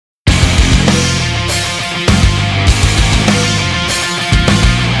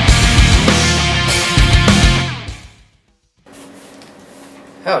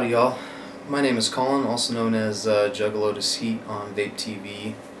Howdy y'all, my name is Colin, also known as JuggalotusHeat on Vape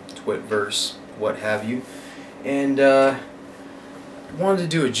TV, Twitverse, what have you, and wanted to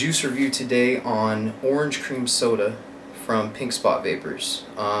do a juice review today on orange cream soda from PinkSpotVapors.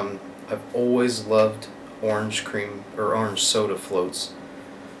 I've always loved orange cream or orange soda floats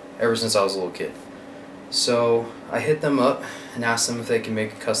ever since I was a little kid. So I hit them up and asked them if they can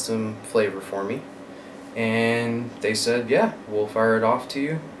make a custom flavor for me. And they said, yeah, we'll fire it off to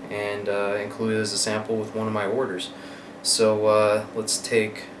you and include it as a sample with one of my orders. So let's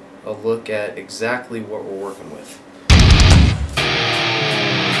take a look at exactly what we're working with.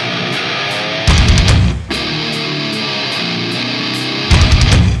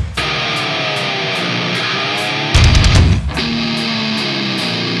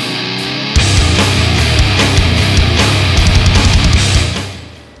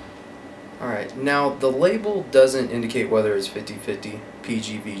 Now, the label doesn't indicate whether it's 50-50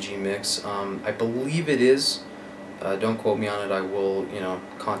 PG-VG mix. I believe it is. Don't quote me on it. I will,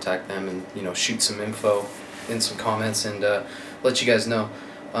 contact them and, shoot some info in some comments and let you guys know.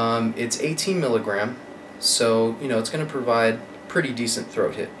 It's 18 milligram, so, it's going to provide pretty decent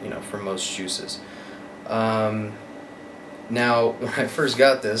throat hit, for most juices. Now, when I first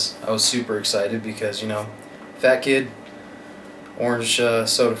got this, I was super excited because, fat kid, orange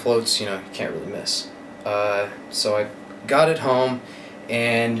soda floats, you can't really miss. So I got it home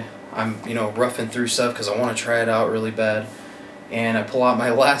and I'm, roughing through stuff because I want to try it out really bad. And I pull out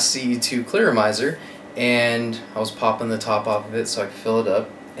my last CE2 cartomizer and I was popping the top off of it so I could fill it up,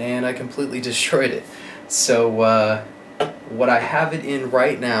 and I completely destroyed it. So what I have it in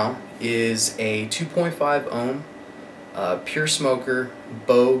right now is a 2.5 ohm pure smoker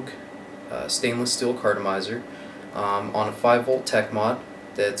Bogue stainless steel cartomizer. On a 5-volt tech mod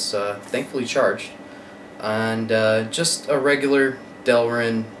that's thankfully charged, and just a regular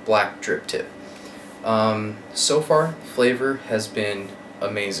Delrin black drip tip. So far, flavor has been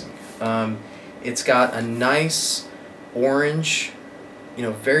amazing. It's got a nice orange,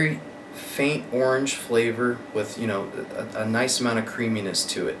 very faint orange flavor with a nice amount of creaminess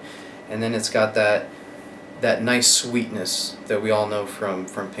to it, and then it's got that nice sweetness that we all know from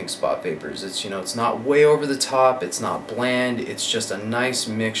PinkSpotVapors. It's it's not way over the top, it's not bland, it's just a nice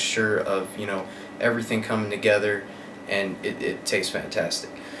mixture of everything coming together, and it tastes fantastic.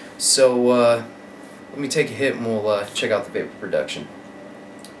 So let me take a hit and we'll check out the vapor production.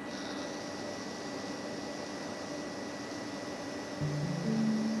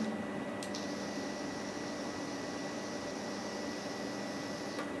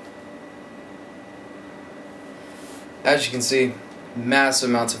 As you can see, massive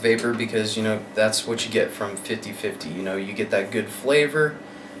amounts of vapor because, that's what you get from 50-50. You get that good flavor,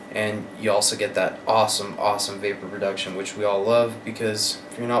 and you also get that awesome vapor production, which we all love, because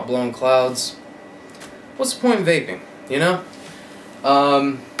if you're not blowing clouds, what's the point in vaping,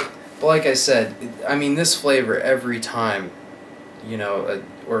 But like I said, this flavor every time,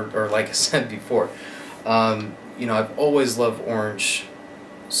 or like I said before, I've always loved orange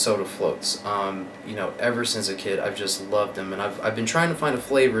soda floats. Ever since a kid, I've just loved them, and I've been trying to find a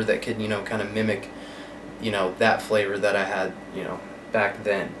flavor that could, kind of mimic, that flavor that I had, back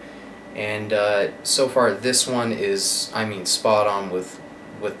then. And so far, this one is, spot on with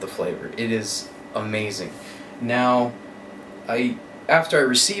the flavor. It is amazing. Now, after I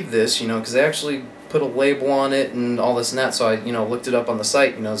received this, because they actually put a label on it and all this and that, so I, looked it up on the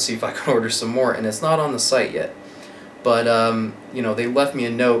site, to see if I could order some more, and it's not on the site yet. But, they left me a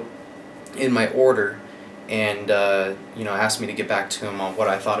note in my order and, asked me to get back to them on what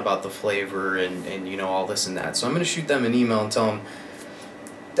I thought about the flavor and all this and that. So I'm going to shoot them an email and tell them,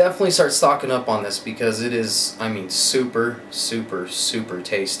 definitely start stocking up on this, because it is, super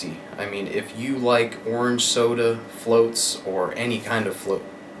tasty. If you like orange soda floats or any kind of float,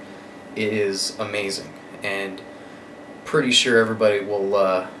 it is amazing. And pretty sure everybody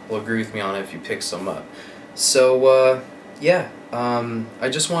will agree with me on it if you pick some up. So, yeah, I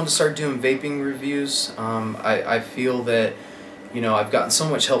just wanted to start doing vaping reviews. I feel that, I've gotten so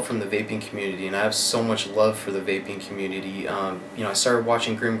much help from the vaping community, and I have so much love for the vaping community. I started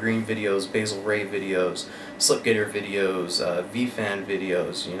watching Grim Green videos, Basil Ray videos, Slipgator videos, VFan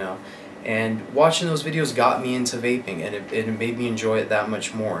videos, and watching those videos got me into vaping, and it made me enjoy it that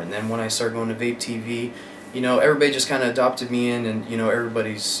much more. And then when I started going to Vape TV, everybody just kind of adopted me in, and,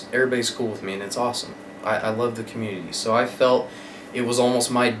 everybody's cool with me, and it's awesome. I love the community, so I felt it was almost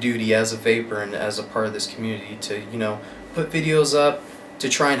my duty as a vapor and as a part of this community to, put videos up to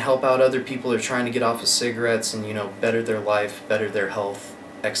try and help out other people that are trying to get off of cigarettes and, better their life, better their health,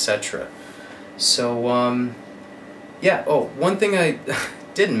 etc. So, yeah, oh, one thing I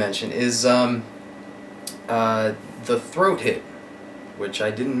didn't mention is the throat hit, which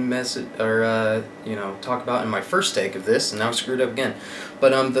I didn't you know, talk about in my first take of this, and now I screwed up again.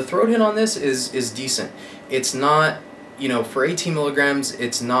 But the throat hit on this is decent. It's not, you know, for 18 milligrams,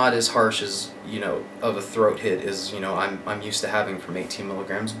 it's not as harsh as, you know, of a throat hit as, you know, I'm used to having from 18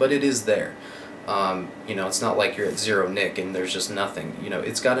 milligrams, but it is there. You know, it's not like you're at 0 nic and there's just nothing. You know,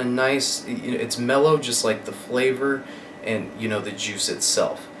 it's got a nice, you know, it's mellow, just like the flavor and, you know, the juice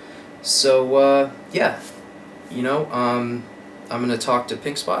itself. So yeah, you know, I'm gonna talk to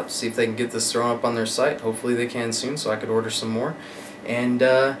PinkSpot, see if they can get this thrown up on their site. Hopefully they can soon, so I could order some more. And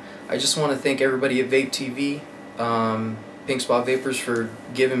I just want to thank everybody at Vape TV, PinkSpotVapors, for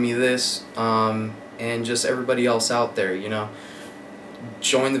giving me this, and just everybody else out there. You know,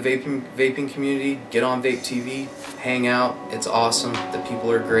 join the vaping community, get on Vape TV, hang out. It's awesome. The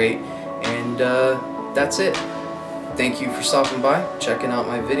people are great, and that's it. Thank you for stopping by, checking out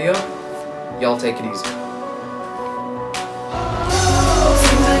my video. Y'all take it easy.